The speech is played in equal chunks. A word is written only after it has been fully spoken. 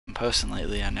posting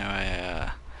lately. I know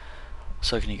I was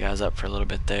hooking you guys up for a little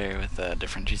bit there with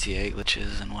different GTA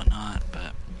glitches and whatnot,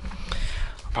 but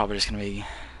I'm probably just gonna be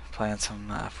playing some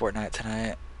Fortnite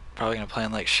tonight. Probably gonna play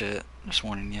like shit, just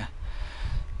warning you.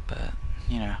 But,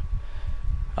 you know.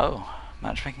 Oh,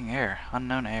 matchmaking error.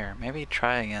 Unknown error. Maybe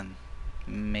try again.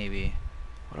 Maybe.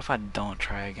 What if I don't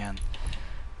try again?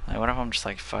 Like, what if I'm just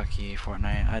like, fuck you,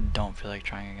 Fortnite, I don't feel like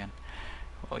trying again.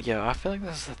 Well, yo, I feel like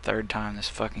this is the third time this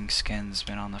fucking skin's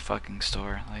been on the fucking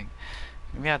store. Like,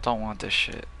 maybe I don't want this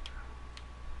shit.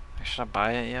 Like, should I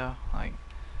buy it, yo? Like,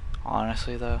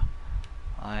 honestly, though?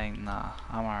 Like, nah,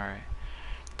 I'm alright.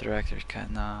 Director's cut,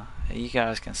 nah. You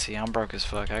guys can see, I'm broke as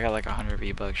fuck. I got like 100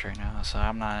 V-Bucks right now, so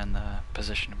I'm not in the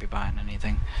position to be buying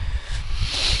anything.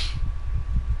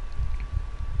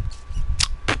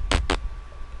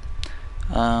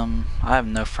 I have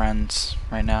no friends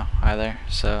right now either,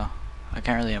 so I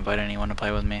can't really invite anyone to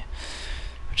play with me,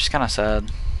 which is kind of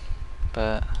sad,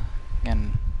 but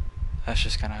again, that's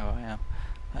just kind of who I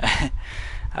am.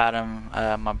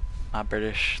 Adam, my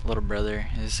British little brother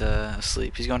is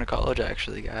asleep. He's going to college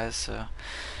actually, guys, so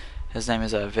his name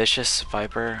is Vicious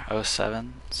Viper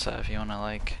 07, so if you want to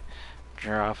like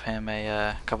drop him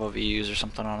a couple of views or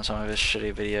something on some of his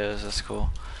shitty videos, that's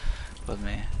cool with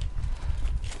me.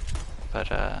 But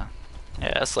yeah,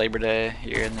 it's Labor Day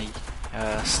here in the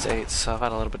States, so I've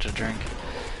had a little bit to drink.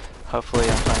 Hopefully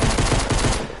I'm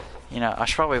playing, you know, I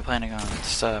should probably be playing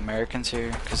against Americans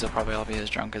here, because they'll probably all be as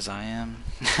drunk as I am.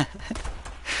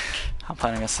 I'm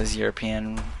playing against these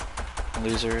European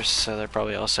losers, so they're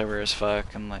probably all sober as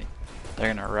fuck, and like,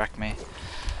 they're gonna wreck me.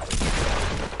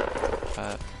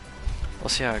 But we'll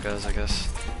see how it goes, I guess.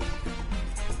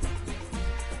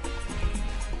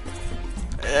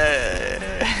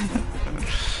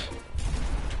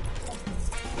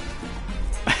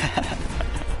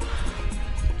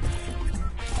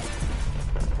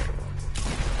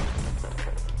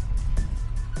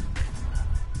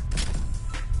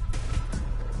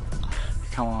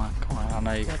 Come on, I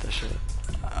know you got this shit.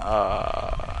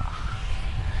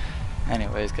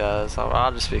 Anyways, guys,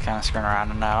 I'll just be kind of screwing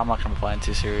around now. I'm not gonna be playing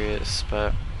too serious,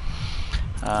 but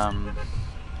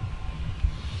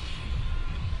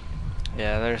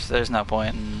yeah, there's no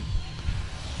point in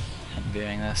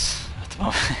viewing this at the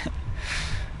moment.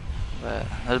 But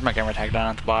there's my gamer tag down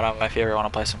at the bottom. If you ever want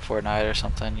to play some Fortnite or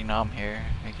something, you know I'm here.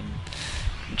 You can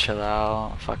chill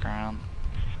out, fuck around,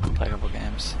 play a couple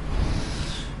games.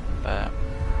 But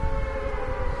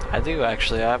I do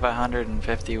actually. I have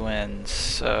 150 wins,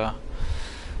 so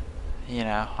you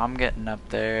know I'm getting up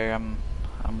there.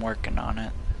 I'm working on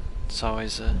it. It's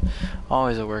always a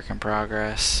work in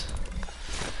progress.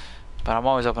 But I'm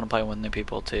always open to playing with new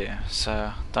people too.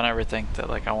 So don't ever think that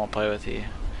like I won't play with you.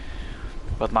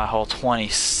 With my whole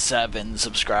 27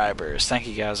 subscribers. Thank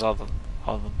you guys, all the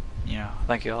you know.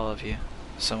 Thank you all of you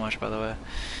so much, by the way.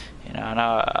 You know, I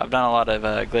know I've done a lot of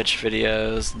glitch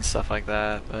videos and stuff like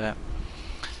that, but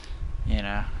you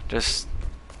know, just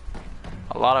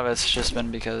a lot of it's just been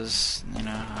because, you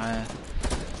know,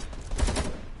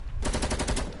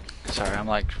 sorry, I'm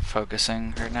like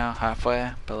focusing right now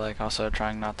halfway, but like also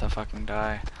trying not to fucking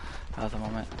die at the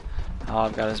moment. All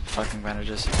I've got is fucking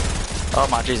bandages. Oh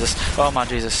my Jesus! Oh my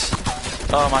Jesus!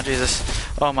 Oh my Jesus!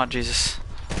 Oh my Jesus!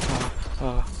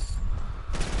 Oh.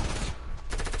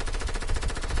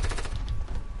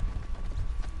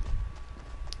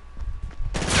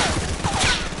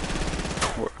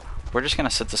 We're just gonna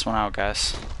sit this one out,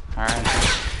 guys. All right,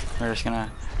 we're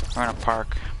gonna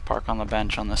park on the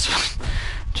bench on this one.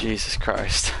 Jesus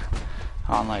Christ,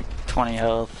 on like 20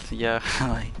 health, yeah,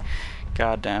 like,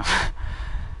 goddamn,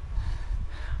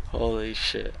 holy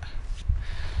shit.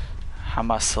 How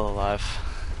am I still alive?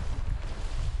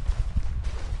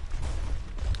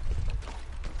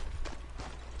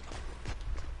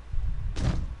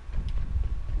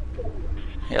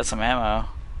 He had some ammo.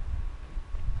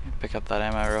 Pick up that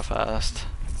ammo real fast.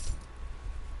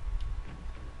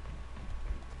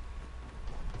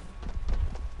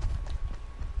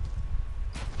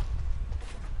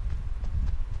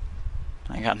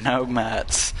 I got no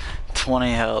mats,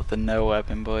 20 health, and no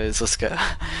weapon, boys. Let's go.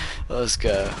 Let's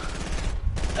go.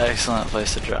 Excellent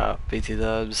place to drop. BT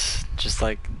dubs. Just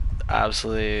like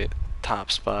absolute top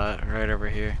spot right over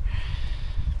here.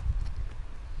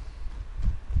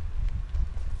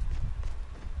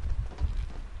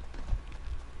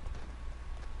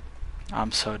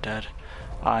 I'm so dead.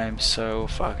 I am so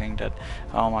fucking dead.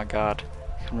 Oh my god.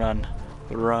 Run.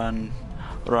 Run.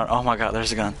 Run. Oh my god,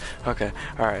 there's a gun. Okay.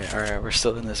 Alright, we're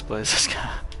still in this place. Let's go.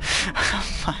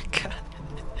 Oh my god.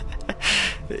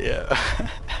 Yeah.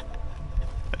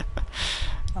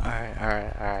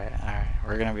 Alright.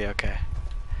 We're gonna be okay.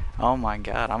 Oh my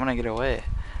god, I'm gonna get away.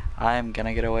 I am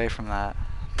gonna get away from that.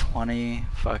 20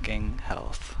 fucking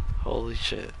health. Holy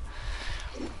shit.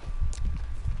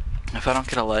 If I don't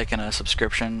get a like and a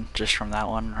subscription just from that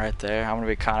one right there, I'm gonna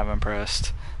be kind of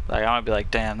impressed. Like, I'm gonna be like,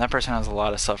 damn, that person has a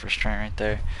lot of self-restraint right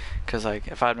there. Cause like,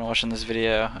 if I'd been watching this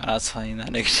video and I was telling that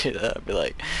nigga do that, I'd be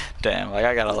like, damn, like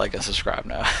I gotta like and subscribe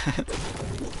now.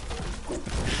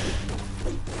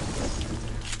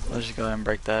 Let's just go ahead and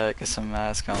break that, get some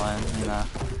mats going, you know.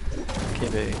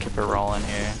 Keep it rolling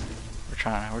here.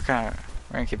 We're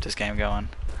gonna keep this game going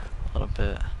a little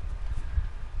bit.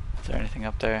 Is there anything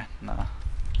up there? No.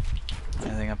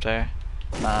 Anything up there?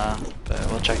 Nah, but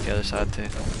we'll check the other side too.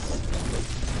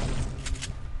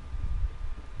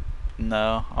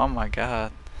 No. Oh my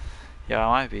god. Yeah, I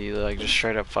might be like just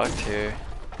straight up fucked here.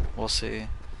 We'll see.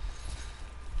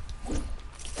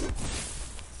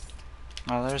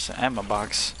 Oh, there's an ammo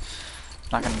box.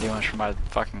 Not gonna do much for my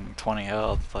fucking 20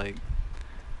 health. Like,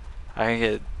 I can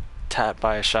get tapped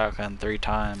by a shotgun 3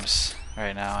 times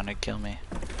right now and it'd kill me.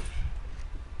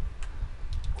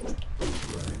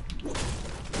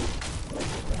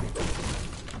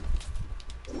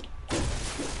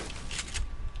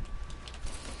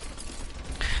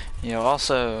 You know,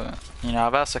 also, you know,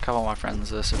 I've asked a couple of my friends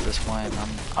this at this point.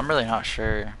 I'm really not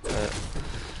sure, but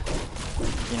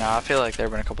you know, I feel like there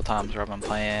have been a couple times where I've been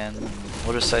playing and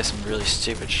we'll just say some really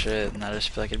stupid shit, and I just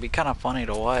feel like it'd be kind of funny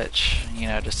to watch, you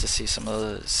know, just to see some of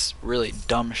this really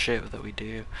dumb shit that we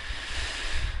do.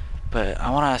 But I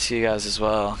want to ask you guys as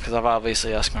well, because I've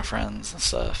obviously asked my friends and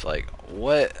stuff, like,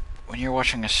 what, when you're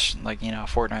watching a like, you know, a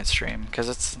Fortnite stream, because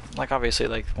it's like obviously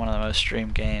like one of the most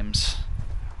streamed games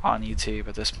on YouTube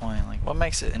at this point, like what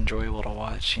makes it enjoyable to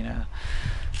watch, you know?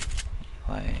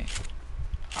 Like,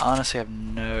 I honestly have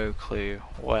no clue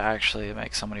what actually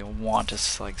makes somebody want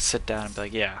to like sit down and be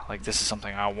like, yeah, like this is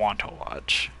something I want to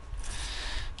watch.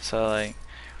 So like,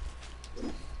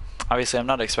 obviously I'm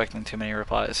not expecting too many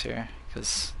replies here,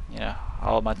 because you know,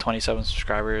 all of my 27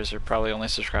 subscribers are probably only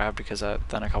subscribed because I've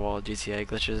done a couple of GTA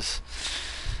glitches.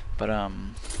 But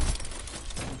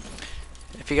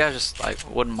if you guys just like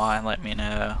wouldn't mind letting me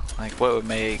know like what would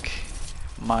make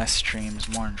my streams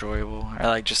more enjoyable, or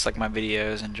like just like my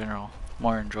videos in general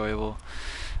more enjoyable,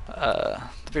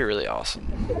 that'd be really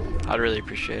awesome. I'd really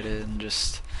appreciate it, and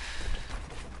just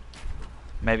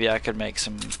maybe I could make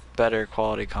some better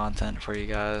quality content for you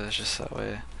guys, just that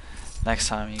way next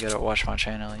time you go to watch my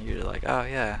channel you're like, oh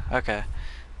yeah, okay,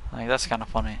 like that's kind of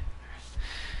funny.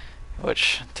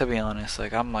 Which, to be honest,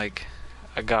 like I'm like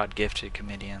a god-gifted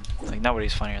comedian. Like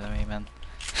nobody's funnier than me, man.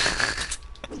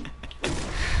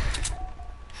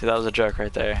 See, that was a joke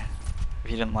right there. If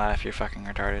you didn't laugh, you're fucking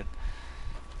retarded.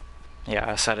 Yeah,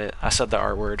 I said it. I said the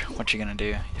R word. What you gonna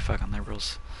do, you fucking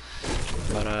liberals?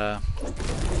 But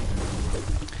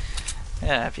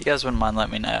yeah, if you guys wouldn't mind,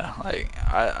 let me know. Like,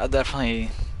 I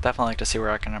definitely like to see where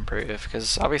I can improve,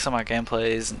 because obviously my gameplay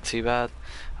isn't too bad.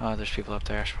 Oh, there's people up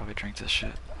there. I should probably drink this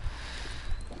shit.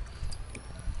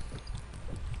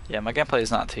 Yeah, my gameplay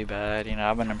is not too bad. You know,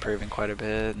 I've been improving quite a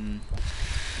bit and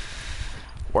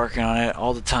working on it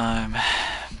all the time.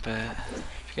 But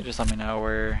if you could just let me know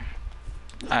where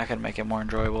I can make it more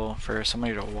enjoyable for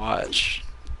somebody to watch,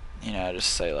 you know,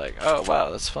 just say like, oh wow,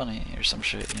 that's funny, or some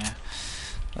shit, you know,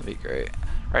 that'd be great.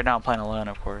 Right now I'm playing alone,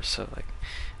 of course, so like,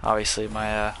 obviously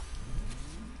my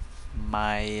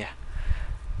my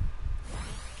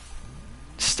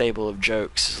stable of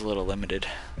jokes is a little limited.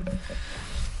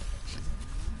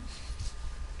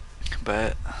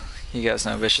 But you guys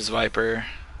know Vicious Viper,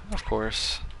 of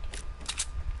course.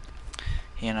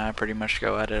 He and I pretty much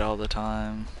go at it all the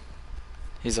time.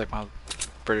 He's like my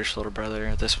British little brother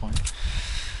at this point.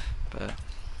 But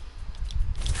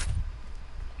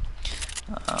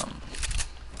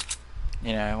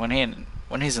you know,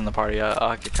 when he's in the party,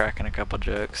 I'll get cracking a couple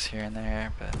jokes here and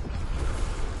there. But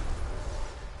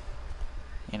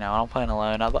you know, when I'm playing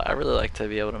alone, I really like to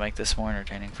be able to make this more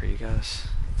entertaining for you guys.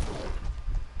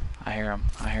 I hear him.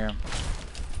 I hear him.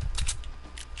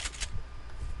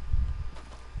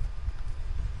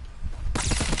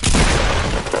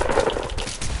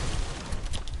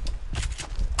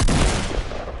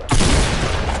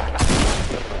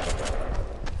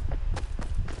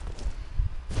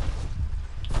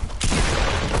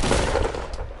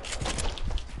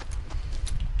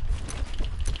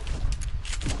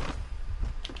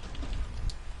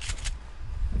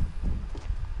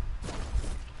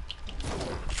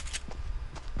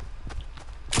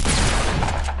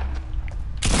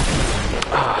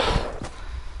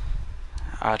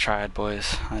 I tried,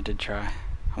 boys. I did try.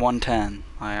 110.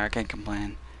 I can't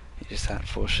complain. He just had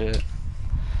full shit.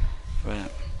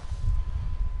 But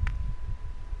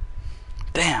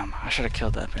damn. Damn, I should have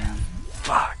killed that man.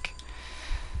 Fuck.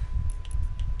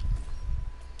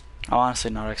 I'm honestly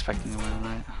not expecting to win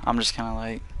tonight. I'm just kind of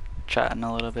like chatting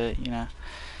a little bit, you know.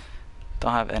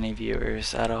 Don't have any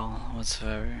viewers at all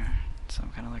whatsoever, so I'm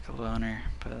kind of like a loner.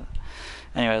 But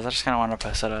anyways, I just kind of wanted to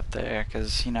post that up there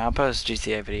because, you know, I post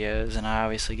GTA videos and I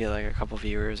obviously get like a couple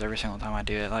viewers every single time I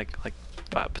do it, like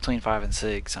between 5 and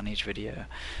 6 on each video.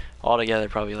 Altogether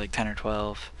probably like 10 or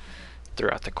 12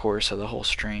 throughout the course of the whole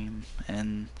stream.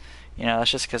 And you know,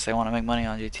 that's just because they want to make money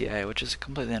on GTA, which is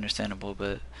completely understandable.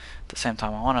 But at the same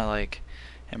time, I want to like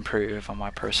improve on my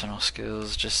personal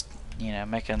skills, just, you know,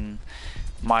 making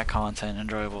my content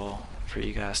enjoyable for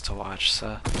you guys to watch.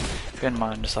 So if you wouldn't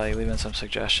mind just like leaving some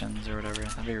suggestions or whatever,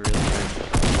 that'd be really great.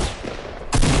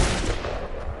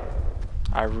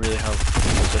 I really hope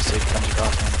Logistic comes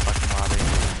across me in the fucking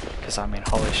lobby, because I mean,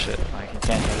 holy shit, like he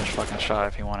can't hit his fucking shot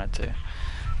if he wanted to.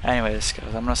 Anyways,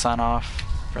 guys, I'm gonna sign off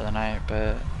for the night,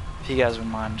 but if you guys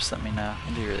wouldn't mind, just let me know.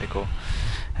 It'd be really cool.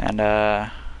 And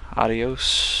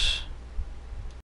adios.